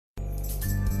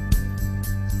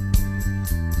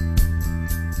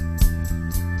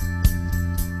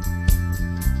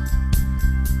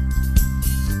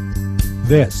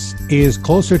This is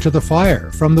Closer to the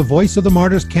Fire from the Voice of the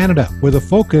Martyrs Canada, with a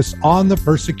focus on the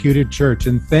persecuted church.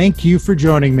 And thank you for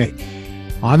joining me.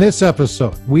 On this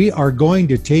episode, we are going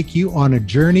to take you on a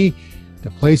journey to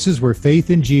places where faith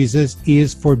in Jesus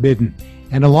is forbidden.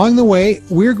 And along the way,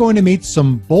 we're going to meet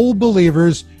some bold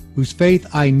believers whose faith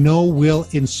I know will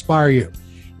inspire you.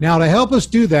 Now, to help us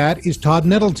do that is Todd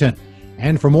Nettleton.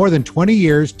 And for more than 20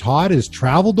 years, Todd has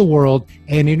traveled the world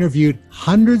and interviewed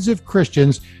hundreds of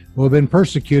Christians who have been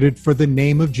persecuted for the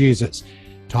name of Jesus.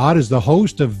 Todd is the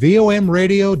host of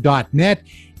VOMradio.net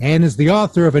and is the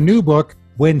author of a new book,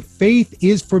 When Faith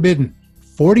is Forbidden,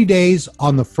 40 Days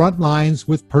on the Front Lines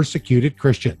with Persecuted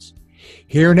Christians.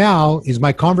 Here now is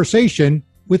my conversation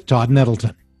with Todd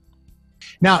Nettleton.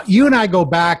 Now, you and I go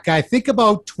back, I think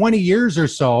about 20 years or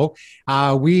so.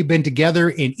 We've been together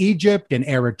in Egypt and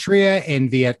Eritrea and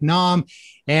Vietnam.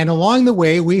 And along the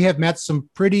way, we have met some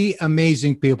pretty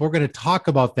amazing people. We're going to talk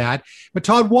about that. But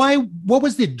Todd, what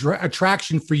was the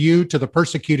attraction for you to the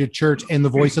persecuted church and the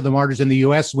Voice of the Martyrs in the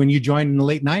U.S. when you joined in the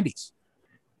late 90s?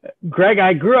 Greg,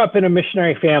 I grew up in a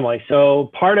missionary family. So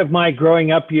part of my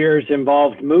growing up years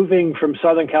involved moving from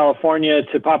Southern California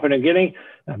to Papua New Guinea.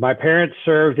 My parents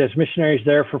served as missionaries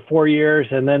there for 4 years.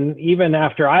 And then even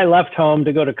after I left home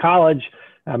to go to college,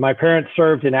 my parents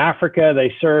served in Africa.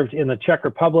 They served in the Czech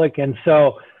Republic. And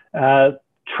so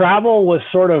travel was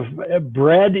sort of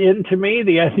bred into me,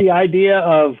 the idea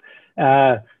of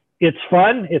it's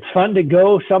fun. It's fun to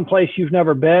go someplace you've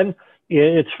never been.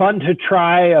 It's fun to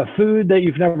try a food that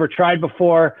you've never tried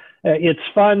before. It's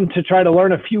fun to try to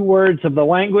learn a few words of the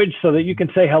language so that you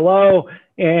can say hello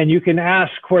and you can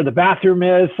ask where the bathroom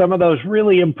is, some of those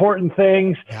really important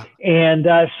things. Yeah. And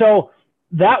so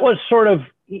that was sort of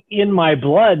in my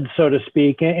blood, so to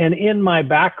speak, and in my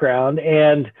background.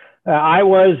 And I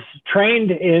was trained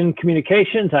in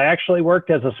communications. I actually worked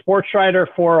as a sports writer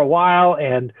for a while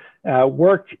and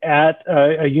worked at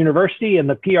a university in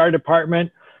the PR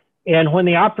department. And when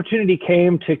the opportunity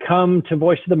came to come to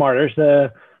Voice of the Martyrs,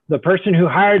 the person who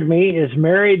hired me is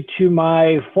married to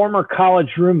my former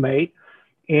college roommate.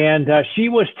 And she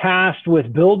was tasked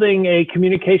with building a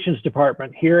communications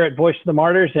department here at Voice of the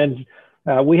Martyrs. And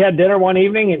we had dinner one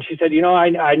evening and she said, you know,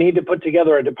 I need to put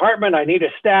together a department. I need a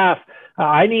staff.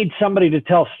 I need somebody to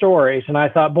tell stories. And I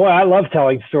thought, boy, I love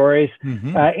telling stories.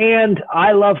 Mm-hmm. And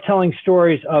I love telling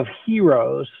stories of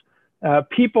heroes,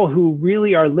 people who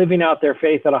really are living out their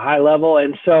faith at a high level.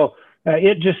 And so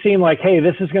it just seemed like, hey,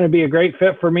 this is going to be a great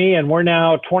fit for me. And we're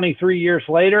now 23 years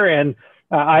later, and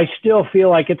I still feel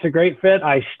like it's a great fit.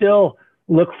 I still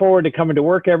look forward to coming to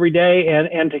work every day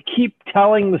and to keep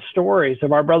telling the stories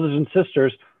of our brothers and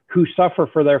sisters who suffer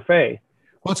for their faith.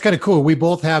 Well, it's kind of cool. We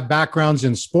both have backgrounds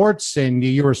in sports, and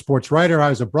you were a sports writer. I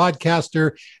was a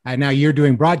broadcaster, and now you're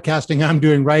doing broadcasting. I'm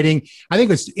doing writing. I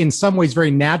think it's in some ways very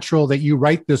natural that you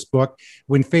write this book,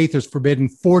 When Faith is Forbidden,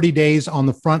 40 Days on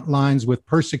the Front Lines with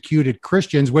Persecuted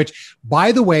Christians, which,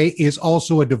 by the way, is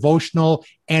also a devotional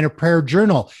and a prayer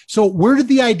journal. So where did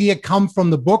the idea come from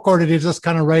the book, or did it just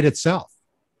kind of write itself?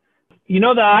 You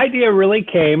know, the idea really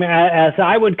came as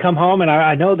I would come home, and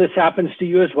I know this happens to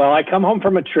you as well. I come home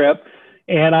from a trip,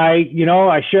 and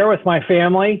I share with my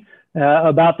family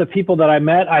about the people that I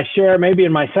met. I share maybe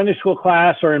in my Sunday school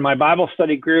class or in my Bible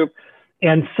study group,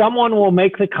 and someone will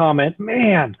make the comment,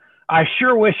 man, I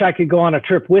sure wish I could go on a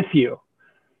trip with you.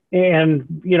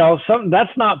 And, you know,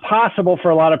 that's not possible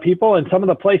for a lot of people. And some of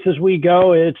the places we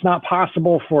go, it's not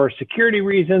possible for security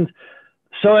reasons.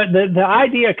 So the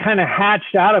idea kind of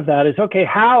hatched out of that is, okay,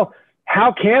 how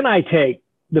can I take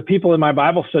the people in my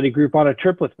Bible study group on a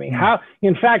trip with me? How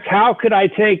could I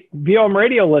take VOM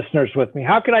radio listeners with me?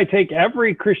 How could I take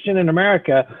every Christian in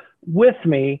America with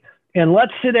me? And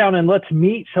let's sit down and let's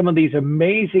meet some of these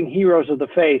amazing heroes of the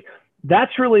faith.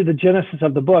 That's really the genesis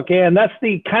of the book. And that's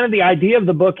the idea of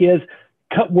the book is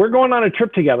we're going on a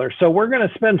trip together. So we're going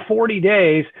to spend 40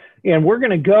 days and we're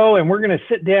going to go and we're going to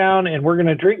sit down and we're going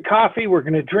to drink coffee. We're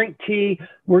going to drink tea.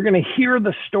 We're going to hear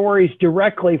the stories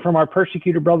directly from our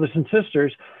persecuted brothers and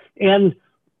sisters. And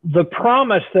the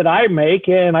promise that I make,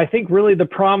 and I think really the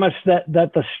promise that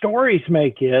the stories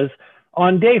make, is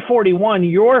on day 41,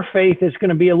 your faith is going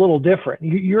to be a little different.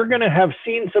 You're going to have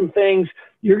seen some things.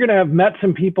 You're going to have met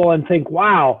some people and think,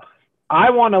 wow,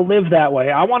 I want to live that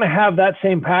way. I want to have that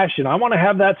same passion. I want to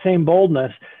have that same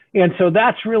boldness. And so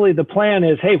that's really the plan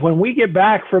is, hey, when we get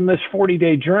back from this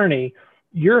 40-day journey,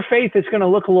 your faith is going to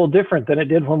look a little different than it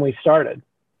did when we started.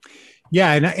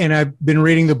 Yeah, and I've been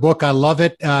reading the book. I love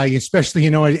it, especially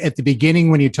at the beginning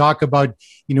when you talk about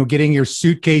getting your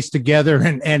suitcase together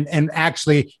and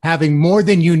actually having more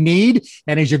than you need.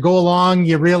 And as you go along,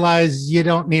 you realize you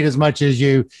don't need as much as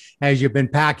you've been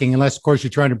packing, unless of course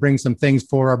you're trying to bring some things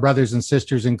for our brothers and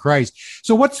sisters in Christ.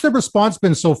 So, what's the response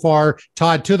been so far,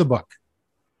 Todd, to the book?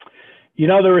 The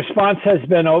response has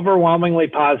been overwhelmingly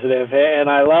positive, and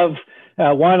I love.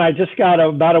 One I just got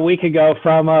about a week ago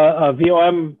from a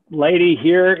VOM lady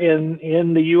here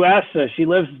in the U.S. She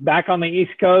lives back on the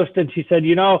East Coast, and she said,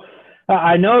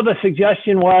 I know the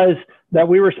suggestion was that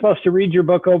we were supposed to read your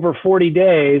book over 40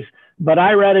 days, but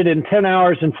I read it in 10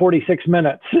 hours and 46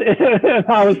 minutes. And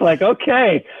I was like,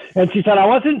 okay. And she said, I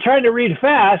wasn't trying to read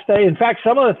fast. In fact,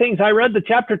 some of the things I read the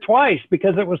chapter twice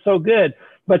because it was so good.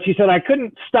 But she said, I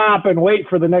couldn't stop and wait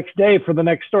for the next day for the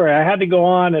next story. I had to go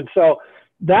on. And so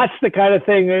that's the kind of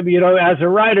thing, as a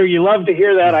writer, you love to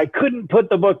hear that. I couldn't put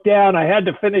the book down. I had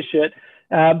to finish it.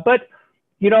 But,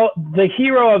 the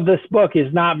hero of this book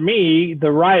is not me,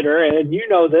 the writer, and you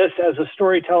know this as a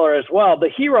storyteller as well. The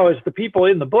hero is the people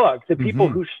in the book, the people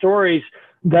whose stories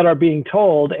that are being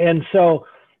told. And so,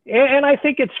 and I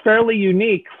think it's fairly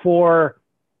unique for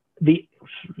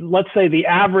let's say the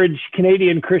average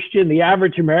Canadian Christian, the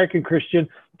average American Christian,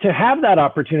 to have that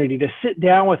opportunity to sit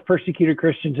down with persecuted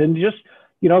Christians and just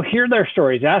hear their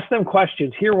stories, ask them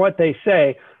questions, hear what they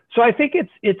say. So I think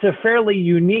it's a fairly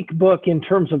unique book in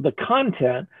terms of the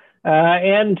content,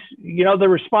 and the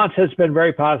response has been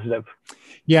very positive.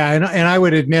 Yeah, and I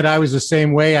would admit I was the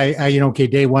same way. I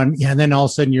day one, and then all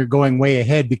of a sudden you're going way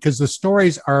ahead because the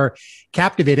stories are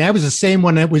captivating. I was the same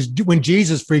when when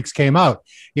Jesus Freaks came out.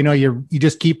 You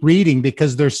just keep reading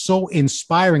because they're so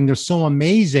inspiring, they're so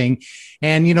amazing.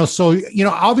 And,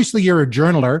 obviously you're a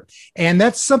journaler, and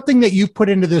that's something that you've put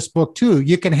into this book too.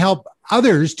 You can help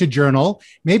others to journal.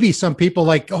 Maybe some people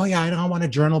like, oh yeah, I don't want to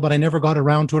journal, but I never got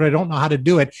around to it. I don't know how to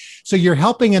do it. So you're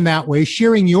helping in that way,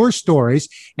 sharing your stories.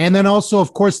 And then also,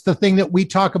 of course, the thing that we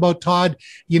talk about, Todd,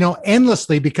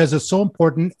 endlessly because it's so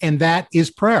important, and that is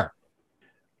prayer.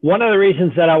 One of the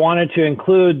reasons that I wanted to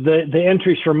include the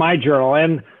entries from my journal,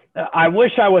 and I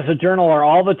wish I was a journaler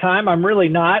all the time. I'm really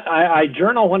not. I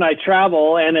journal when I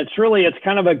travel, and it's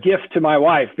kind of a gift to my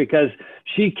wife because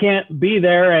she can't be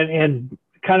there and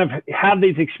kind of have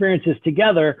these experiences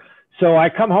together. So I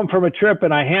come home from a trip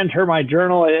and I hand her my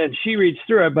journal and she reads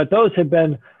through it. But those have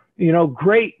been,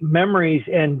 great memories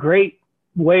and great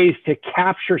ways to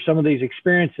capture some of these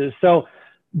experiences. So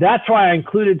that's why I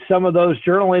included some of those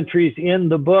journal entries in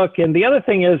the book. And the other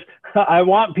thing is I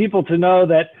want people to know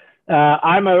that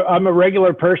I'm a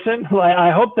regular person.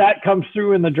 I hope that comes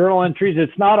through in the journal entries.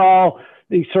 It's not all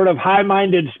the sort of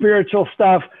high-minded spiritual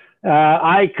stuff.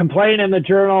 I complain in the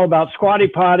journal about squatty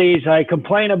potties. I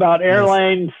complain about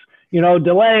airlines,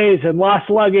 delays and lost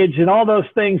luggage and all those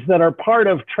things that are part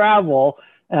of travel.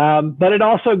 But it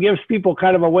also gives people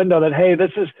kind of a window that, hey,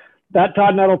 this is that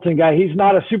Todd Nettleton guy. He's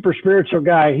not a super spiritual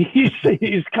guy.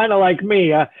 He's kind of like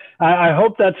me. I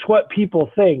hope that's what people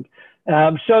think.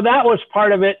 So that was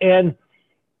part of it. And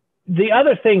the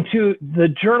other thing too, the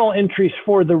journal entries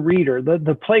for the reader,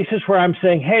 the places where I'm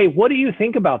saying, hey, what do you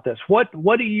think about this? What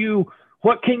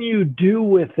can you do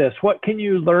with this? What can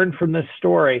you learn from this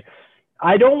story?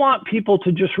 I don't want people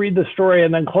to just read the story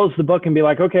and then close the book and be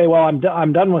like, okay, well,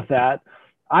 I'm done with that.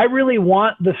 I really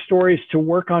want the stories to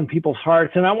work on people's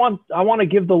hearts. And I want to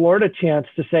give the Lord a chance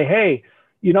to say, hey,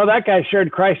 that guy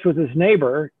shared Christ with his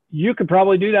neighbor. You could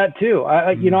probably do that too.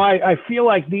 I feel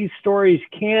like these stories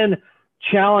can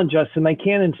challenge us and they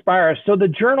can inspire us. So the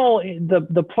journal,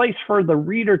 the place for the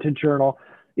reader to journal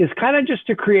is kind of just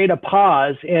to create a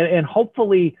pause and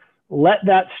hopefully let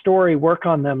that story work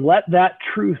on them, let that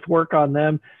truth work on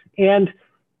them. And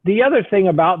the other thing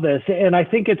about this, and I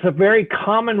think it's a very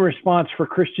common response for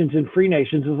Christians in free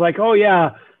nations, is like, oh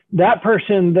yeah, that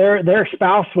person, their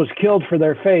spouse was killed for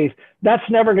their faith. That's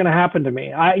never going to happen to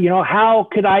me. How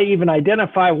could I even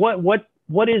identify what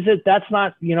is it? That's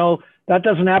not, that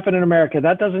doesn't happen in America.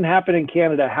 That doesn't happen in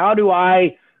Canada.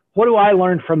 What do I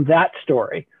learn from that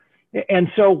story? And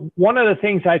so one of the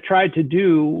things I tried to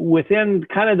do within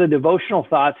kind of the devotional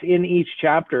thoughts in each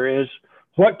chapter is,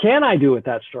 what can I do with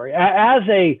that story? As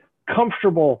a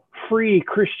comfortable, free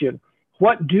Christian,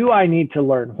 what do I need to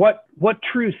learn? What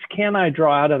truths can I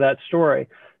draw out of that story?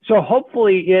 So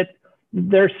hopefully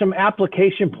there's some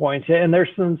application points and there's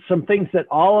some things that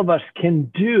all of us can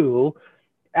do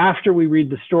after we read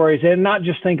the stories and not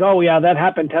just think, oh yeah, that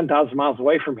happened 10,000 miles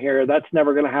away from here. That's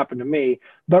never going to happen to me,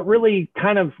 but really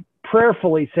kind of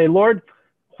prayerfully say, Lord,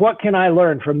 what can I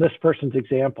learn from this person's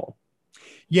example?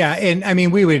 Yeah. And I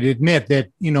mean, we would admit that,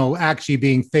 actually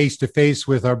being face to face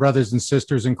with our brothers and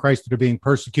sisters in Christ that are being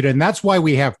persecuted. And that's why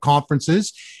we have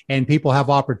conferences and people have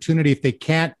opportunity if they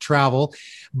can't travel.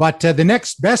 But the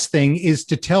next best thing is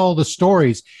to tell the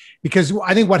stories, because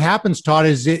I think what happens, Todd,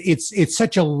 is it's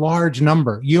such a large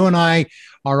number. You and I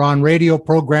are on radio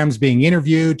programs being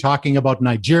interviewed, talking about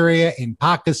Nigeria and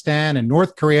Pakistan and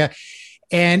North Korea.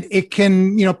 And it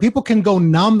can, people can go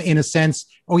numb in a sense.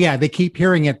 Oh, yeah, they keep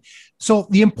hearing it. So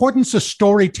the importance of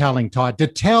storytelling, Todd, to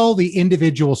tell the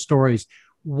individual stories.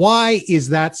 Why is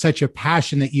that such a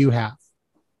passion that you have?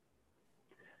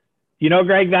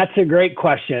 Greg, that's a great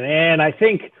question. And I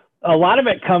think a lot of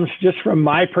it comes just from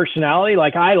my personality.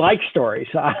 Like, I like stories.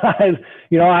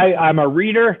 I'm a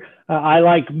reader. I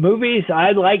like movies.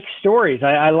 I like stories.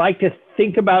 I like to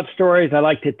think about stories. I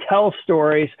like to tell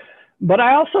stories. But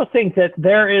I also think that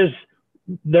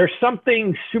there's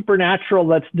something supernatural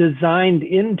that's designed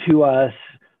into us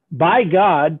by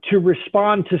God to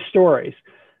respond to stories.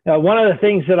 One of the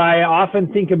things that I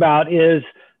often think about is,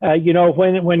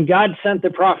 when God sent the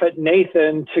prophet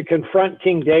Nathan to confront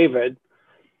King David,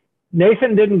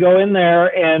 Nathan didn't go in there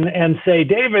and say,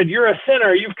 David, you're a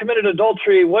sinner. You've committed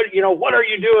adultery. What are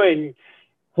you doing?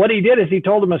 What he did is he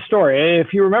told him a story.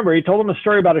 If you remember, he told him a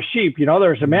story about a sheep. There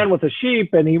was a man with a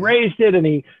sheep, and he raised it, and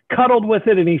he cuddled with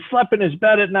it, and he slept in his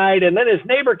bed at night. And then his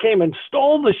neighbor came and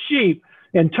stole the sheep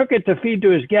and took it to feed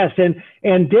to his guests.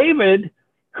 And David,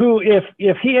 who,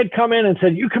 if he had come in and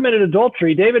said, you committed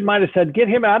adultery, David might have said, get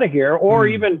him out of here, or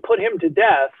even put him to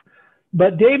death.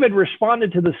 But David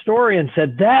responded to the story and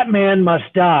said, that man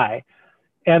must die.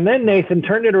 And then Nathan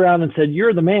turned it around and said,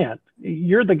 you're the man.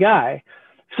 You're the guy.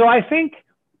 So I think,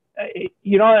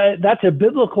 that's a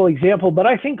biblical example, but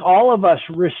I think all of us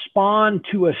respond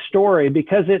to a story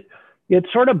because it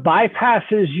sort of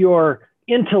bypasses your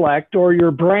intellect or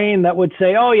your brain that would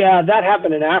say, oh yeah, that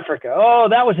happened in Africa. Oh,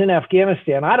 that was in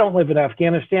Afghanistan. I don't live in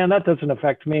Afghanistan. That doesn't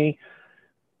affect me.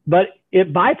 But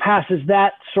it bypasses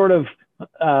that sort of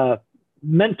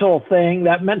mental thing,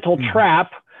 that mental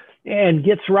trap, and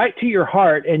gets right to your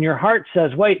heart. And your heart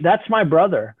says, wait, that's my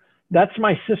brother. That's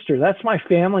my sister. That's my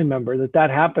family member that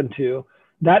happened to.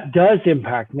 That does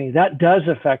impact me. That does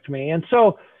affect me. And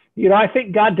so, I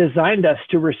think God designed us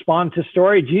to respond to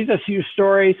story. Jesus used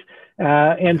stories.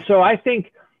 And so I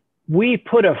think we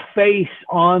put a face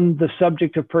on the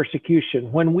subject of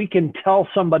persecution when we can tell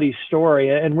somebody's story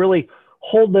and really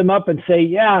hold them up and say,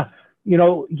 yeah,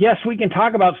 yes, we can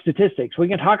talk about statistics. We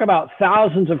can talk about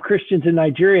thousands of Christians in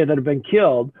Nigeria that have been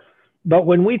killed. But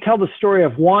when we tell the story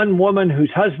of one woman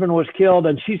whose husband was killed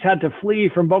and she's had to flee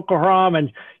from Boko Haram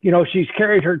and, she's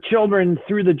carried her children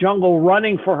through the jungle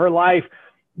running for her life,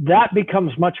 that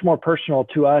becomes much more personal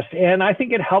to us. And I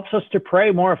think it helps us to pray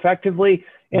more effectively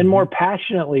and more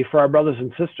passionately for our brothers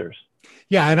and sisters.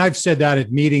 Yeah. And I've said that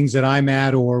at meetings that I'm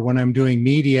at or when I'm doing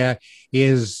media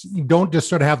is don't just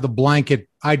sort of have the blanket.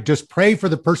 I just pray for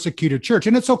the persecuted church.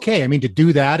 And it's okay. I mean, to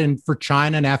do that and for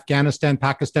China and Afghanistan,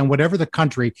 Pakistan, whatever the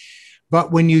country.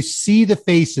 But when you see the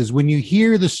faces, when you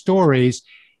hear the stories,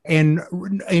 and,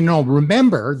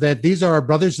 remember that these are our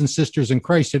brothers and sisters in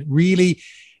Christ,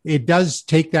 it does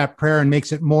take that prayer and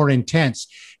makes it more intense.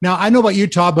 Now, I know about you,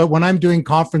 Todd, but when I'm doing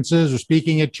conferences or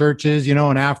speaking at churches,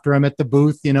 and after I'm at the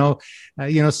booth,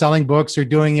 selling books or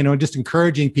doing, just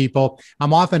encouraging people,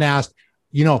 I'm often asked,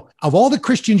 of all the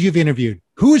Christians you've interviewed,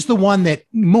 who is the one that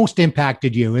most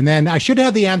impacted you? And then I should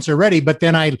have the answer ready, but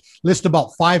then I list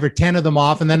about 5 or 10 of them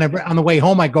off. And then on the way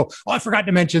home, I go, oh, I forgot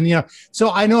to mention, so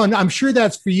I know, and I'm sure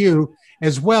that's for you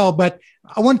as well, but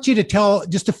I want you to tell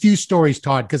just a few stories,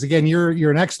 Todd, because again, you're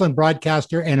an excellent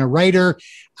broadcaster and a writer,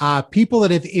 people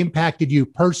that have impacted you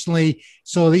personally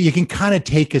so that you can kind of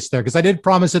take us there. Because I did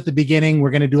promise at the beginning,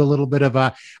 we're going to do a little bit of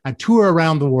a tour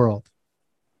around the world.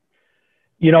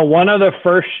 One of the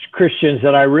first Christians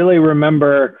that I really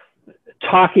remember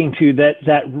talking to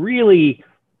that really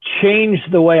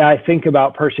changed the way I think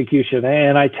about persecution,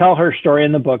 and I tell her story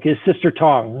in the book, is Sister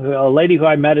Tong, a lady who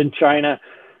I met in China.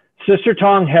 Sister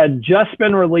Tong had just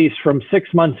been released from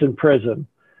 6 months in prison.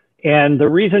 And the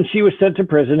reason she was sent to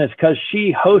prison is because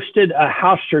she hosted a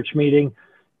house church meeting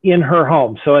in her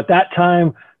home. So at that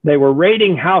time, they were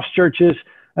raiding house churches.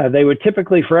 They would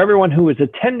typically, for everyone who was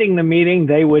attending the meeting,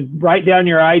 they would write down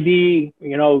your ID,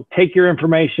 take your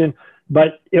information,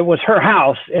 but it was her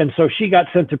house. And so she got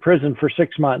sent to prison for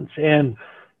 6 months. And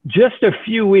just a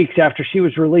few weeks after she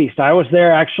was released, I was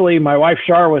there. Actually, my wife,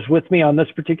 Shar, was with me on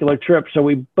this particular trip. So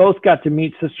we both got to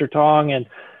meet Sister Tong. And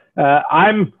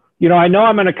I know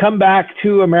I'm going to come back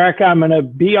to America. I'm going to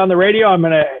be on the radio. I'm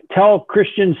going to tell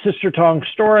Christian Sister Tong's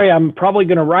story. I'm probably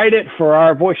going to write it for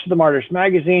our Voice of the Martyrs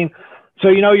magazine. So,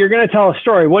 you're going to tell a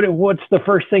story. What's the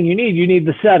first thing you need? You need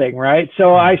the setting, right?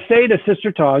 So I say to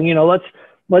Sister Tong,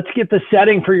 let's get the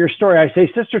setting for your story. I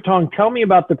say, Sister Tong, tell me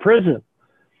about the prison.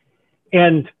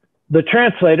 And the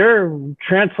translator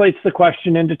translates the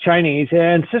question into Chinese,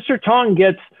 and Sister Tong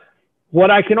gets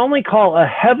what I can only call a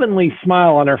heavenly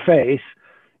smile on her face.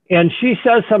 And she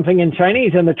says something in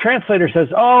Chinese, and the translator says,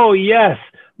 "Oh, yes,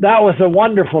 that was a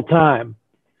wonderful time."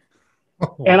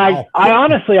 Wow. And I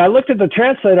honestly, I looked at the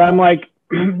translator. I'm like,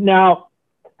 now,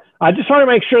 I just want to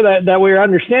make sure that we're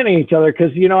understanding each other,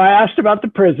 because, I asked about the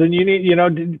prison.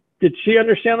 Did she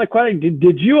understand the question?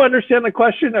 Did you understand the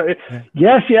question?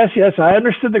 Yes, I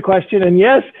understood the question. And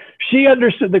yes, she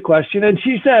understood the question. And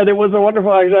she said it was a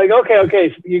wonderful, I was like, okay,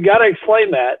 so you got to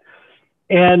explain that.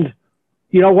 And,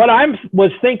 what I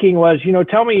was thinking was,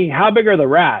 tell me, how big are the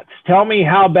rats? Tell me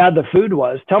how bad the food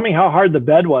was. Tell me how hard the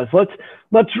bed was.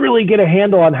 Let's really get a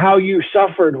handle on how you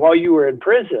suffered while you were in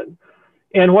prison.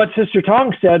 And what Sister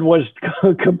Tong said was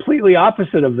completely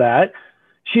opposite of that.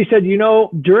 She said,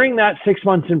 during that 6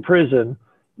 months in prison,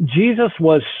 Jesus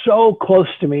was so close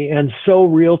to me and so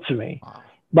real to me. Wow.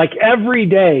 Like every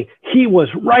day, he was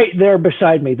right there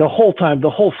beside me the whole time, the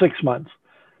whole 6 months.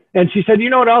 And she said, you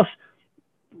know what else?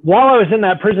 While I was in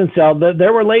that prison cell,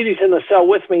 there were ladies in the cell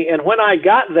with me. And when I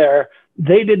got there,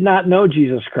 they did not know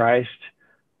Jesus Christ,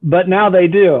 but now they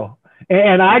do.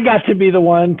 And I got to be the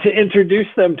one to introduce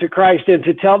them to Christ and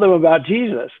to tell them about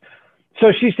Jesus.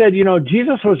 So she said,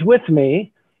 Jesus was with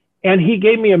me and he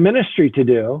gave me a ministry to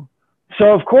do.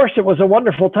 So of course it was a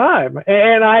wonderful time.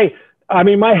 And I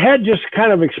mean, my head just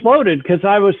kind of exploded, because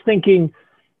I was thinking,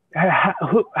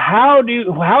 how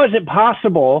is it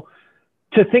possible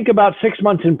to think about 6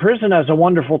 months in prison as a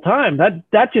wonderful time?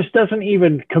 That just doesn't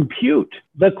even compute.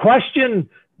 The question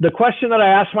that I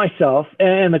ask myself,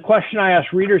 and the question I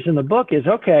ask readers in the book, is,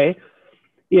 okay,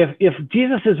 if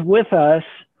Jesus is with us,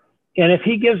 and if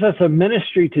he gives us a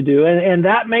ministry to do, and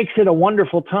that makes it a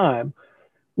wonderful time,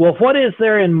 well, what is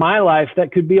there in my life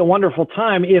that could be a wonderful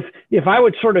time if I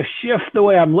would sort of shift the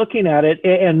way I'm looking at it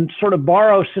and sort of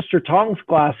borrow Sister Tong's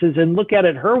glasses and look at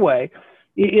it her way?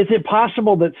 Is it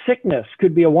possible that sickness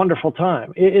could be a wonderful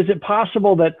time? Is it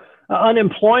possible that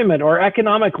unemployment or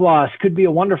economic loss could be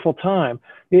a wonderful time?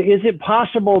 Is it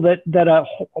possible that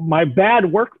my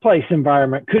bad workplace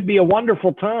environment could be a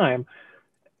wonderful time?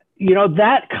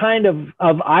 That kind of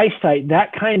eyesight,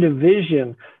 that kind of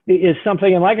vision is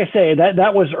something. And like I say,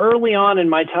 that was early on in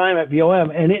my time at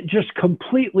VOM, and it just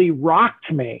completely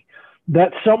rocked me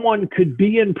that someone could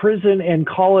be in prison and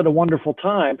call it a wonderful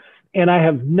time. And I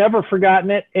have never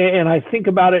forgotten it. And I think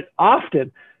about it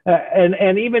often.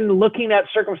 And even looking at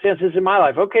circumstances in my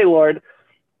life. Okay, Lord,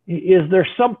 is there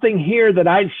something here that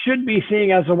I should be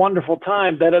seeing as a wonderful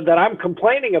time that I'm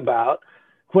complaining about,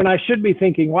 when I should be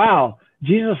thinking, wow,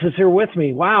 Jesus is here with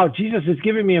me. Wow, Jesus is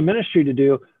giving me a ministry to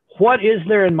do. What is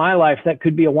there in my life that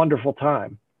could be a wonderful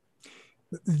time?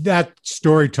 That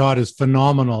story, Todd, is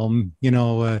phenomenal.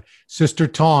 Sister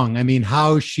Tong, I mean,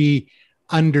 how she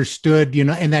understood,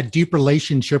 and that deep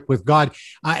relationship with God.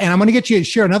 And I'm going to get you to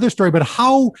share another story, but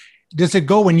how does it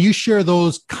go when you share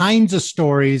those kinds of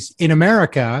stories in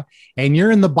America, and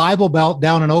you're in the Bible Belt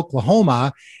down in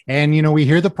Oklahoma, and, we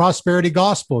hear the prosperity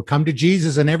gospel, come to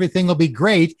Jesus and everything will be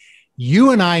great.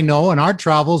 You and I know in our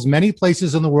travels, many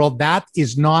places in the world, that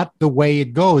is not the way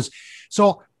it goes.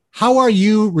 So how are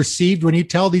you received when you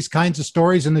tell these kinds of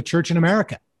stories in the church in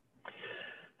America?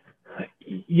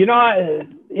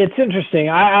 It's interesting.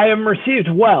 I am received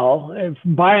well.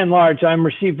 By and large, I'm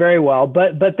received very well.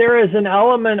 But there is an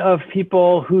element of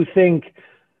people who think,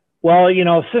 well,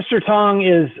 Sister Tong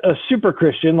is a super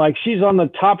Christian, like she's on the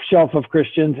top shelf of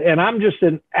Christians, and I'm just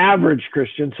an average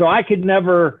Christian. So I could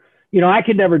never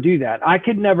do that. I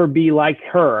could never be like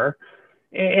her.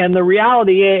 And the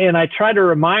reality, and I try to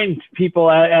remind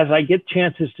people as I get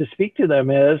chances to speak to them,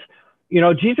 is,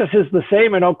 Jesus is the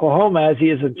same in Oklahoma as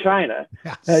he is in China.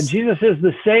 Yes. Jesus is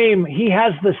the same. He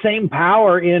has the same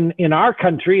power in our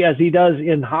country as he does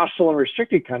in hostile and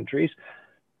restricted countries.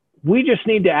 We just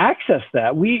need to access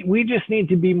that. We just need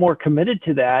to be more committed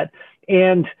to that.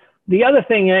 And the other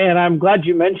thing, and I'm glad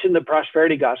you mentioned the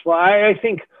prosperity gospel, I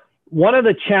think one of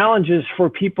the challenges for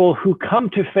people who come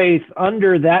to faith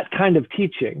under that kind of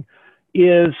teaching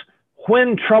is,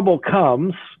 when trouble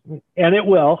comes, and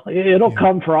it'll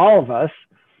come for all of us.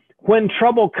 When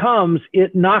trouble comes,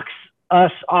 it knocks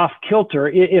us off kilter.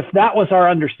 If that was our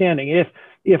understanding,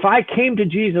 if I came to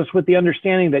Jesus with the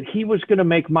understanding that he was going to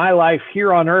make my life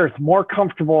here on earth more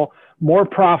comfortable, more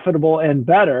profitable, and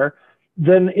better,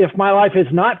 then if my life is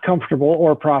not comfortable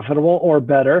or profitable or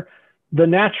better, the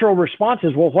natural response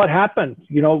is, well, what happened?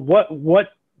 What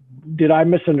Did I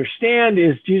misunderstand?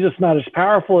 Is Jesus not as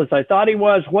powerful as I thought he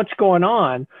was? What's going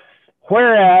on?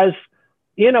 Whereas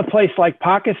in a place like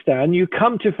Pakistan, you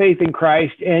come to faith in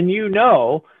Christ and you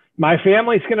know, my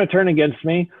family's going to turn against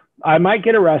me. I might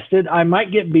get arrested. I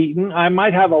might get beaten. I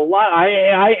might have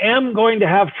I am going to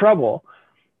have trouble.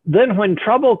 Then when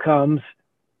trouble comes,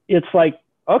 it's like,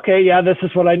 okay, yeah, this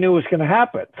is what I knew was going to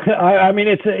happen. I mean,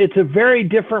 it's a very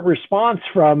different response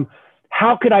from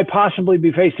how could I possibly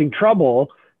be facing trouble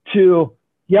to,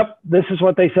 yep, this is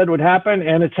what they said would happen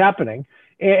and it's happening.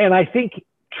 And I think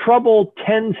trouble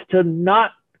tends to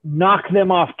not knock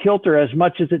them off kilter as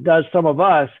much as it does some of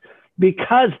us,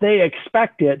 because they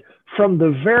expect it from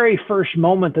the very first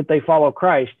moment that they follow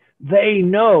Christ. They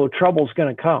know trouble's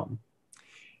going to come.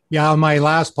 Yeah, on my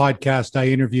last podcast, I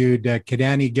interviewed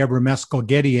Kadani Gebremeskel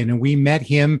Gideon, and we met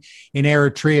him in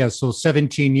Eritrea. So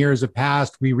 17 years have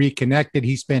passed. We reconnected.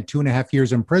 He spent 2.5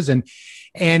 years in prison,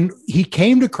 and he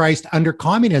came to Christ under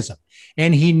communism.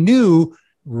 And he knew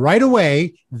right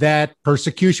away that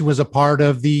persecution was a part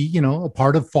of a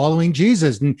part of following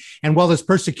Jesus. And while this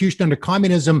persecution under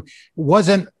communism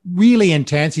wasn't really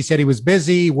intense, he said he was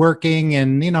busy working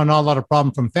and, not a lot of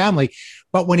problem from family.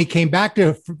 But when he came back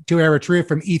to Eritrea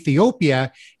from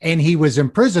Ethiopia, and he was in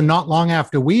prison not long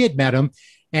after we had met him,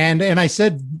 and I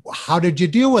said, how did you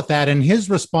deal with that? And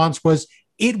his response was,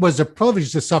 it was a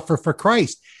privilege to suffer for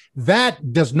Christ.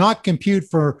 That does not compute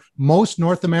for most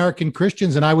North American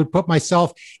Christians. And I would put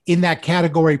myself in that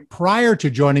category prior to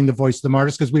joining the Voice of the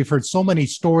Martyrs, because we've heard so many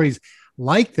stories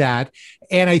like that.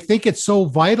 And I think it's so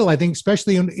vital. I think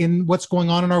especially in what's going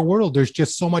on in our world, there's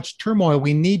just so much turmoil.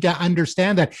 We need to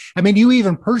understand that. I mean, you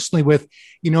even personally with,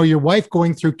 your wife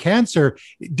going through cancer,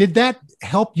 did that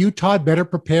help you, Todd, better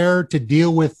prepare to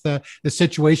deal with the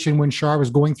situation when Shar was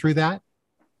going through that?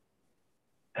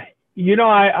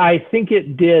 I think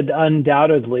it did,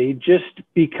 undoubtedly, just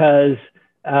because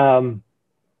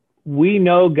we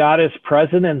know God is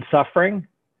present in suffering.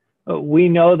 We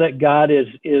know that God is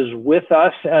with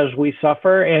us as we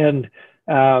suffer. And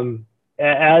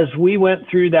as we went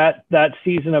through that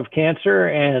season of cancer,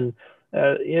 and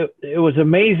it was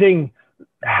amazing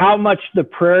how much the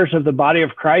prayers of the body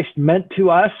of Christ meant to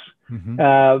us.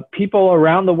 Mm-hmm. People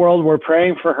around the world were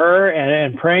praying for her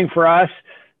and praying for us.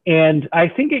 And I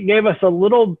think it gave us a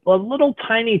little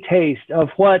tiny taste of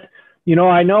what,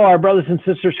 I know our brothers and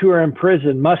sisters who are in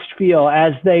prison must feel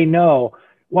as they know,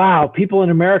 wow, people in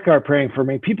America are praying for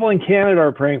me. People in Canada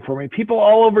are praying for me. People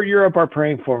all over Europe are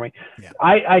praying for me. Yeah.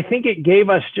 I think it gave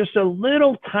us just a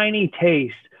little tiny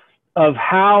taste of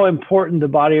how important the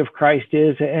body of Christ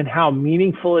is and how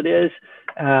meaningful it is.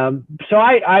 So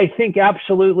I think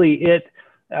absolutely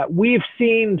we've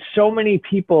seen so many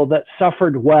people that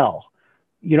suffered well.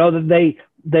 That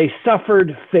they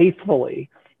suffered faithfully.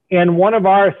 And one of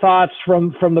our thoughts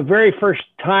from the very first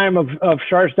time of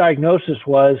Shar's diagnosis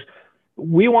was,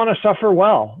 we want to suffer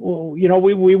well.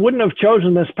 We wouldn't have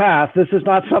chosen this path. This is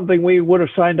not something we would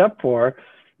have signed up for,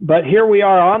 but here we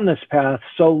are on this path.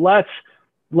 So let's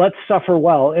suffer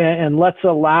well and let's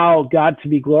allow God to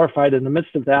be glorified in the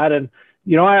midst of that. And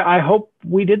I hope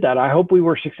we did that. I hope we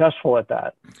were successful at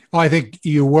that. Oh, I think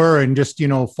you were. And just,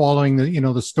 following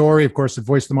the story, of course, the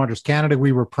Voice of the Martyrs Canada,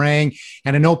 we were praying.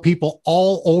 And I know people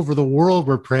all over the world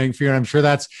were praying for you. And I'm sure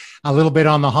that's a little bit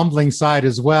on the humbling side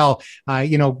as well,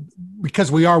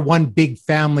 because we are one big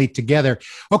family together.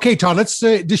 Okay, Todd, let's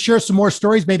just share some more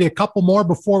stories, maybe a couple more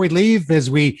before we leave as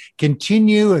we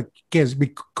continue. Because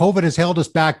COVID has held us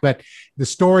back, but the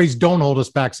stories don't hold us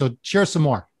back. So share some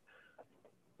more.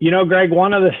 Greg,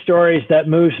 one of the stories that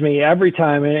moves me every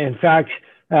time, and in fact,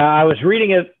 I was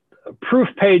reading proof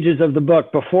pages of the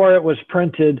book before it was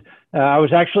printed. I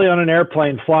was actually on an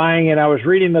airplane flying, and I was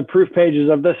reading the proof pages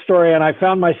of this story, and I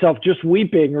found myself just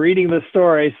weeping reading the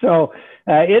story. So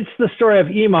it's the story of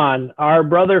Iman, our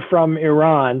brother from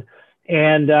Iran.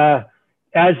 And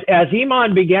as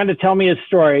Iman began to tell me his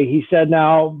story, he said,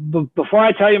 now, before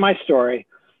I tell you my story,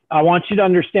 I want you to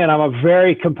understand I'm a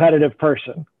very competitive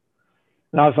person.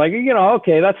 And I was like,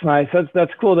 okay, that's nice.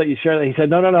 That's cool that you share that. He said,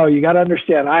 no, you got to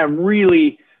understand, I am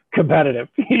really competitive.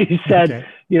 He said, okay.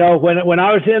 When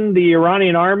I was in the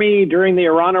Iranian army during the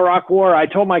Iran-Iraq war, I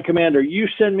told my commander, you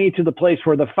send me to the place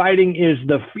where the fighting is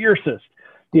the fiercest.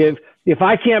 If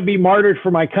I can't be martyred for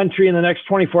my country in the next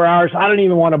 24 hours, I don't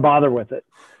even want to bother with it.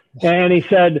 And he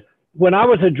said, when I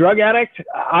was a drug addict,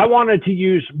 I wanted to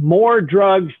use more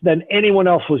drugs than anyone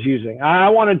else was using. I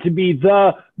wanted to be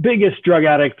the biggest drug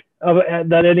addict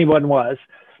that anyone was.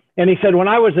 And he said, when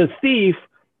I was a thief,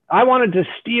 I wanted to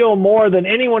steal more than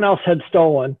anyone else had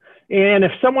stolen. And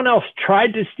if someone else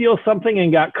tried to steal something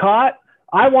and got caught,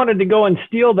 I wanted to go and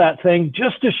steal that thing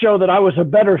just to show that I was a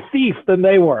better thief than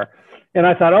they were. And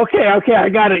I thought, okay, I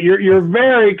got it. You're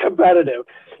very competitive.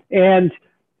 And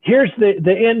here's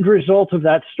the end result of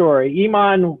that story.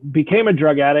 Iman became a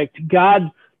drug addict.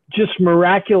 God just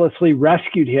miraculously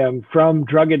rescued him from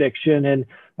drug addiction. And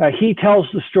he tells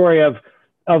the story of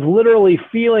literally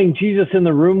feeling Jesus in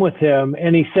the room with him.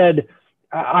 And he said,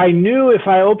 I knew if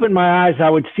I opened my eyes, I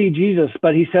would see Jesus.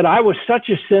 But he said, I was such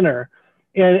a sinner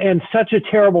and such a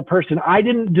terrible person. I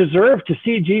didn't deserve to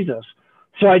see Jesus.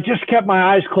 So I just kept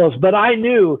my eyes closed. But I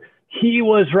knew he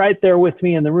was right there with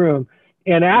me in the room.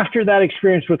 And after that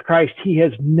experience with Christ, he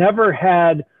has never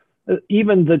had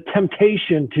even the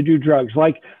temptation to do drugs.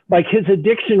 Like his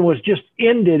addiction was just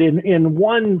ended in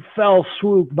one fell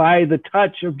swoop by the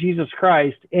touch of Jesus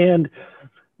Christ. And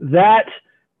that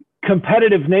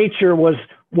competitive nature was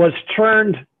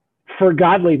turned for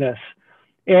godliness.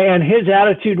 And his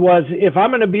attitude was, if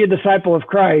I'm going to be a disciple of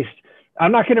Christ,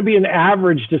 I'm not going to be an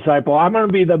average disciple. I'm going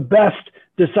to be the best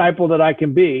disciple that I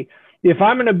can be. If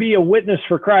I'm going to be a witness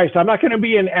for Christ, I'm not going to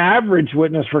be an average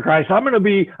witness for Christ. I'm going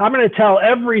to tell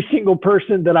every single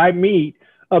person that I meet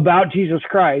about Jesus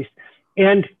Christ.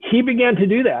 And he began to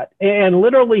do that. And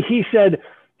literally he said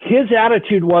his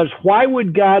attitude was, why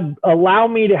would God allow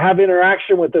me to have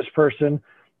interaction with this person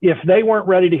if they weren't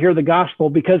ready to hear the gospel?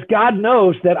 Because God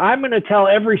knows that I'm going to tell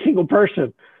every single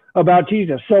person about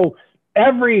Jesus. So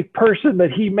every person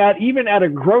that he met, even at a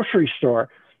grocery store,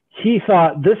 he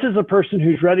thought, this is a person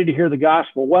who's ready to hear the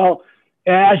gospel. Well,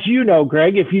 as you know,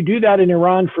 Greg, if you do that in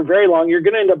Iran for very long, you're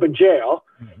going to end up in jail.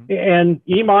 Mm-hmm. And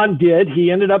Iman did.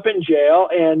 He ended up in jail,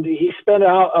 and he spent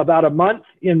out about a month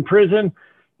in prison.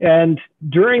 And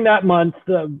during that month,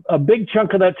 a big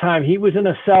chunk of that time, he was in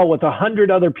a cell with 100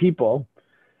 other people.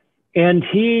 And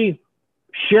he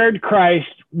shared Christ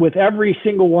with every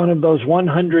single one of those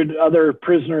 100 other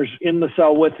prisoners in the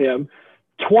cell with him.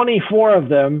 24 of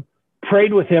them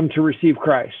prayed with him to receive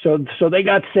Christ. So they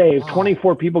got saved. Wow.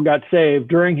 24 people got saved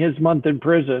during his month in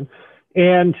prison.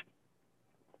 And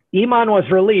Iman was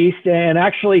released, and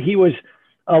actually he was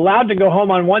allowed to go home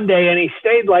on one day, and he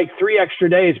stayed like 3 extra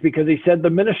days because he said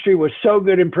the ministry was so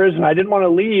good in prison. I didn't want to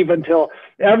leave until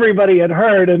everybody had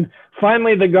heard. And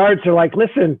finally the guards are like,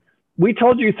 listen, we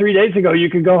told you 3 days ago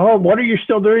you could go home. What are you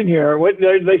still doing here?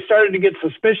 They started to get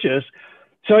suspicious.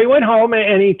 So he went home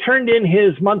and he turned in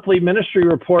his monthly ministry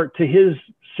report to his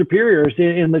superiors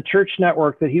in the church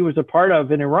network that he was a part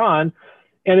of in Iran.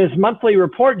 And his monthly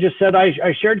report just said, I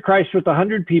shared Christ with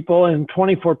 100 people, and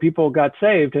 24 people got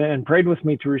saved and prayed with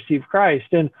me to receive Christ.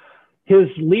 And his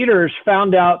leaders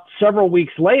found out several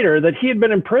weeks later that he had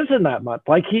been in prison that month.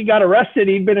 Like, he got arrested.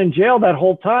 He'd been in jail that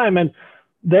whole time. And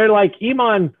they're like,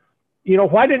 Iman, you know,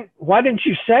 why didn't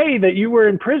you say that you were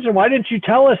in prison? Why didn't you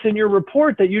tell us in your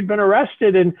report that you'd been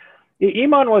arrested? And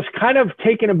Iman was kind of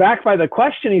taken aback by the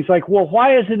question. He's like, well,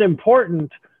 why is it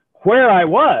important where I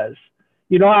was?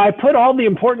 You know, I put all the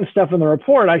important stuff in the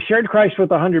report. I shared Christ with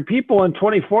 100 people, and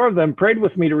 24 of them prayed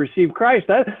with me to receive Christ.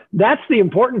 That's the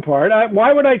important part.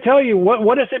 Why would I tell you?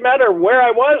 What does it matter where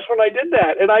I was when I did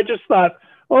that? And I just thought,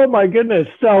 oh my goodness.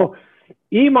 So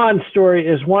Iman's story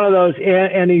is one of those,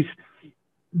 and he's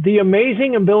the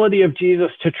amazing ability of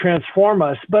Jesus to transform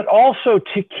us, but also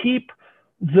to keep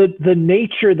the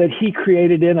nature that he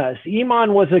created in us.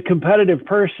 Iman was a competitive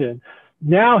person.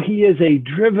 Now he is a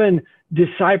driven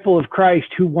disciple of Christ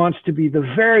who wants to be the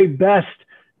very best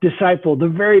disciple, the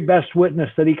very best witness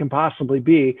that he can possibly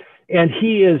be. And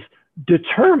he is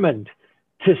determined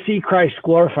to see Christ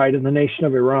glorified in the nation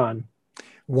of Iran.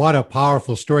 What a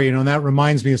powerful story. You know, and that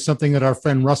reminds me of something that our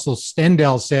friend Russell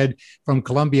Stendhal said from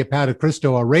Columbia Pata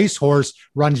Cristo. A racehorse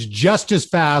runs just as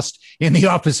fast in the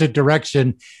opposite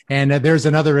direction. And there's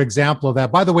another example of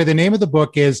that. By the way, the name of the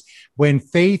book is When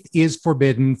Faith is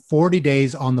Forbidden, 40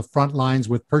 Days on the Front Lines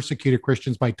with Persecuted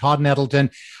Christians by Todd Nettleton.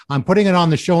 I'm putting it on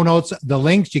the show notes. The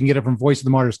links, you can get it from Voice of the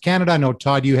Martyrs Canada. I know,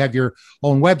 Todd, you have your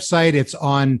own website. It's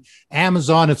on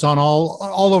Amazon. It's on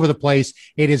all over the place.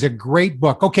 It is a great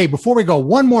book. Okay, before we go,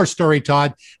 one more story,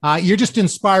 Todd. You're just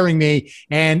inspiring me,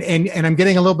 and I'm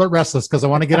getting a little bit restless because I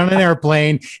want to get on an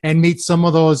airplane and meet some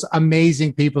of those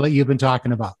amazing people that you've been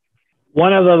talking about.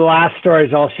 One of the last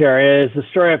stories I'll share is the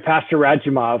story of Pastor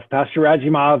Radjimov. Pastor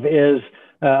Radjimov is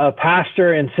a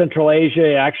pastor in Central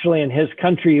Asia. Actually, in his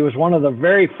country, he was one of the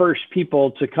very first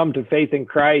people to come to faith in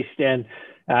Christ. And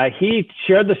he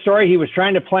shared the story. He was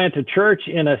trying to plant a church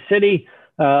in a city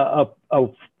a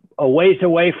ways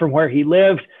away from where he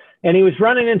lived. And he was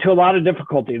running into a lot of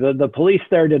difficulty. The police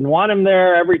there didn't want him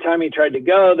there. Every time he tried to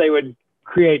go, they would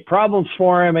create problems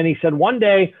for him. And he said one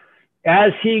day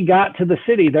as he got to the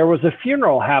city, there was a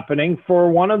funeral happening for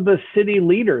one of the city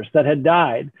leaders that had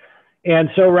died. And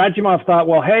so Radjimov thought,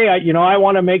 well, hey, I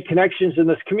want to make connections in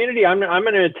this community. I'm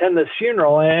going to attend this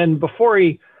funeral. And before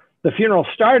the funeral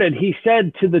started, he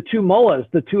said to the two mullahs,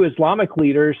 the two Islamic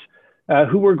leaders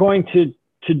who were going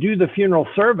to do the funeral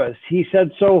service, he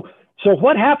said, so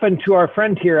what happened to our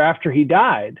friend here after he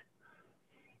died?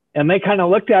 And they kind of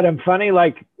looked at him funny,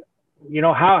 like,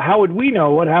 how would we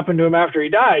know what happened to him after he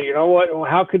died?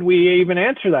 How could we even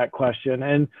answer that question?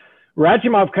 And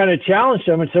Radjimov kind of challenged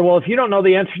him and said, well, if you don't know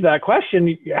the answer to that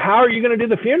question, how are you going to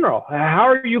do the funeral? How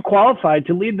are you qualified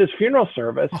to lead this funeral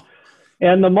service?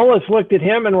 And the mullahs looked at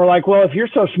him and were like, well, if you're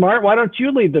so smart, why don't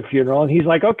you lead the funeral? And he's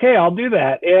like, okay, I'll do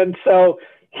that. And so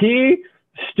he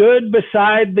stood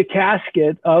beside the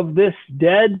casket of this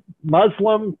dead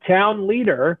Muslim town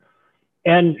leader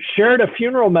and shared a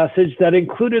funeral message that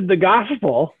included the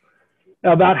gospel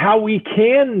about how we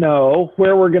can know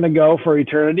where we're going to go for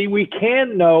eternity. We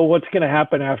can know what's going to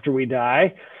happen after we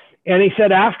die. And he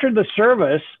said after the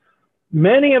service,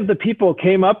 many of the people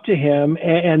came up to him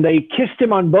and they kissed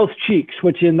him on both cheeks,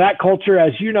 which in that culture,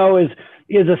 as you know, is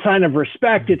a sign of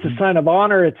respect. It's a sign of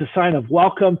honor. It's a sign of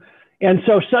welcome. And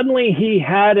so suddenly he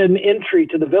had an entry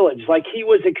to the village, like he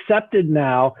was accepted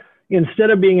now, instead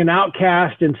of being an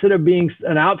outcast, instead of being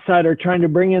an outsider trying to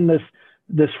bring in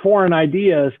this foreign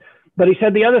ideas. But he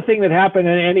said the other thing that happened,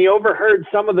 and he overheard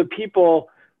some of the people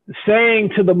saying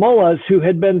to the mullahs who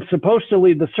had been supposed to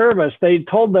lead the service, they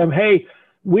told them, hey,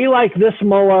 we like this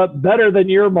mullah better than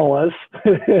your mullahs,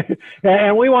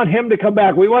 and we want him to come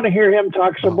back. We want to hear him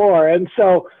talk some more. And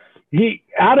so he,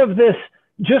 out of this,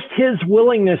 just his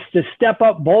willingness to step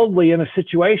up boldly in a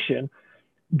situation,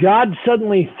 God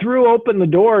suddenly threw open the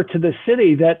door to the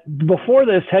city that before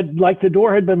this the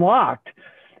door had been locked.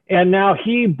 And now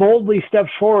he boldly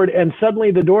steps forward and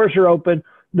suddenly the doors are open.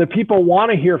 The people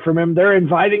want to hear from him. They're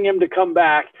inviting him to come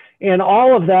back. And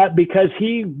all of that because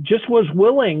he just was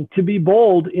willing to be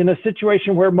bold in a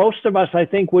situation where most of us, I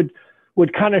think, would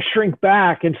kind of shrink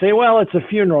back and say, well, it's a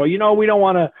funeral. We don't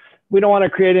want to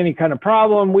create any kind of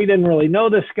problem. We didn't really know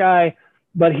this guy.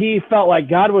 But he felt like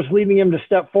God was leading him to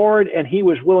step forward, and he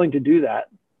was willing to do that.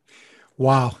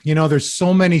 Wow. There's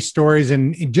so many stories,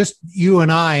 and just you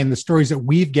and I and the stories that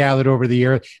we've gathered over the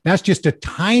year, that's just a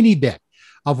tiny bit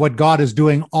of what God is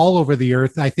doing all over the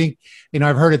earth. I think,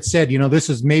 I've heard it said, this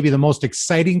is maybe the most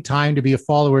exciting time to be a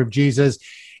follower of Jesus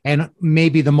and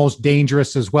maybe the most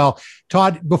dangerous as well.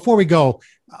 Todd, before we go,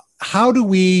 how do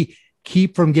we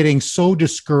keep from getting so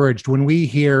discouraged when we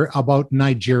hear about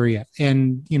Nigeria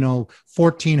and,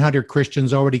 1,400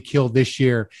 Christians already killed this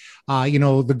year,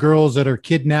 the girls that are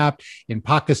kidnapped in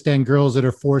Pakistan, girls that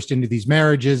are forced into these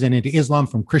marriages and into Islam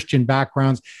from Christian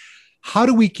backgrounds. How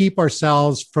do we keep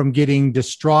ourselves from getting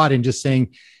distraught and just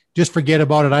saying, just forget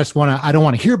about it. I don't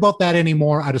want to hear about that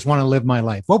anymore. I just want to live my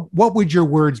life. What would your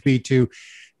words be to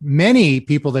many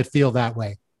people that feel that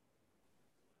way?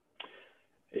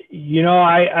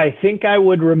 I think I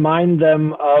would remind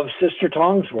them of Sister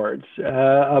Tong's words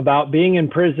about being in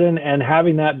prison and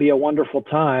having that be a wonderful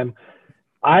time.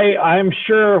 I'm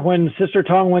sure when Sister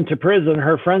Tong went to prison,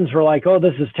 her friends were like, oh,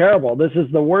 this is terrible. This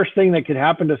is the worst thing that could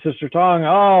happen to Sister Tong.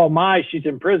 Oh, she's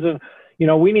in prison.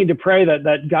 We need to pray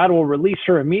that God will release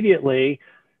her immediately.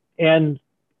 And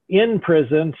in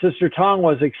prison, Sister Tong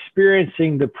was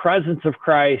experiencing the presence of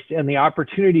Christ and the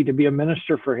opportunity to be a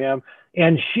minister for him.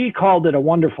 And she called it a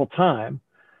wonderful time.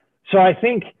 So I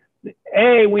think,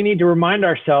 we need to remind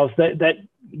ourselves that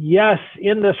yes,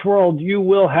 in this world, you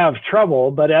will have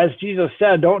trouble. But as Jesus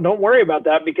said, don't worry about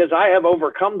that because I have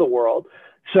overcome the world.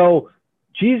 So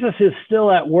Jesus is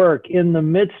still at work in the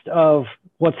midst of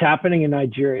what's happening in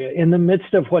Nigeria, in the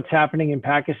midst of what's happening in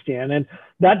Pakistan. And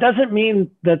that doesn't mean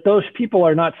that those people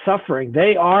are not suffering.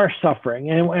 They are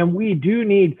suffering. And we do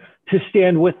need to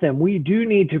stand with them. We do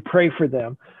need to pray for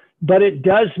them. But it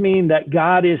does mean that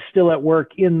God is still at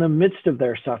work in the midst of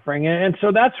their suffering. And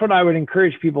so that's what I would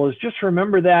encourage people is just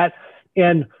remember that.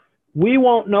 And we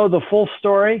won't know the full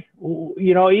story.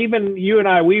 Even you and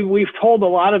I, we've told a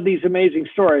lot of these amazing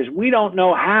stories. We don't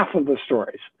know half of the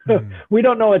stories. We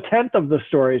don't know a tenth of the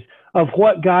stories of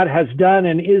what God has done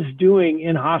and is doing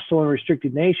in hostile and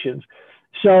restricted nations.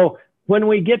 So when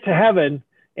we get to heaven,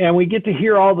 and we get to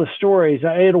hear all the stories,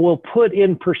 it will put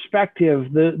in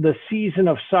perspective the season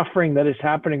of suffering that is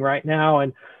happening right now.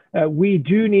 And we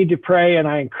do need to pray, and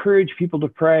I encourage people to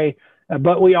pray.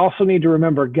 But we also need to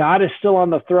remember God is still on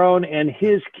the throne, and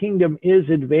his kingdom is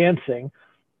advancing,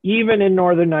 even in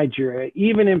northern Nigeria,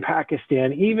 even in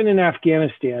Pakistan, even in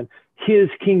Afghanistan. His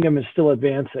kingdom is still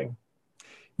advancing.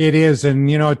 It is. And,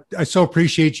 I so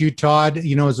appreciate you, Todd,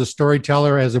 as a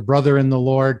storyteller, as a brother in the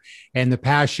Lord, and the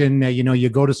passion. You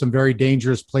go to some very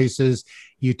dangerous places.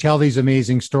 You tell these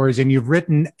amazing stories, and you've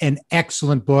written an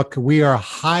excellent book. We are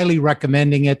highly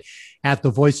recommending it at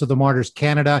the Voice of the Martyrs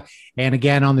Canada. And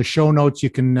again, on the show notes, you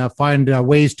can find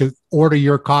ways to order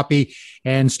your copy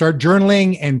and start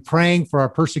journaling and praying for our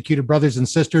persecuted brothers and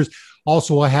sisters.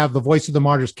 Also, we'll have the Voice of the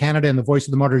Martyrs Canada and the Voice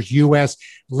of the Martyrs US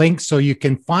links so you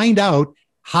can find out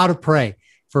how to pray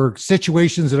for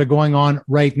situations that are going on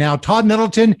right now. Todd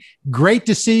Nettleton, great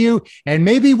to see you. And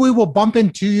maybe we will bump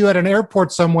into you at an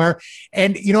airport somewhere.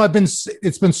 And,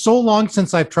 it's been so long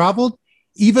since I've traveled.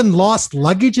 Even lost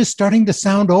luggage is starting to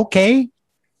sound okay.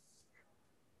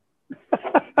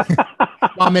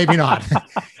 Well, maybe not.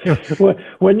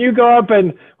 When you go up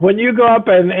and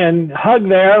hug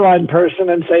the airline person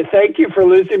and say, "Thank you for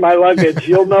losing my luggage,"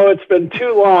 you'll know it's been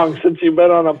too long since you've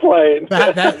been on a plane.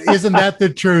 Isn't that the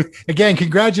truth? Again,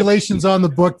 congratulations on the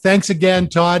book. Thanks again,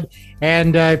 Todd.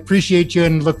 And I appreciate you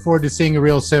and look forward to seeing you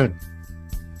real soon.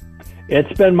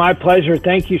 It's been my pleasure.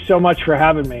 Thank you so much for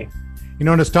having me. And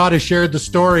as Todd has shared the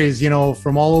stories,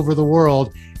 from all over the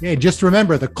world, just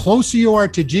remember, the closer you are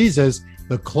to Jesus,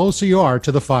 the closer you are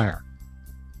to the fire.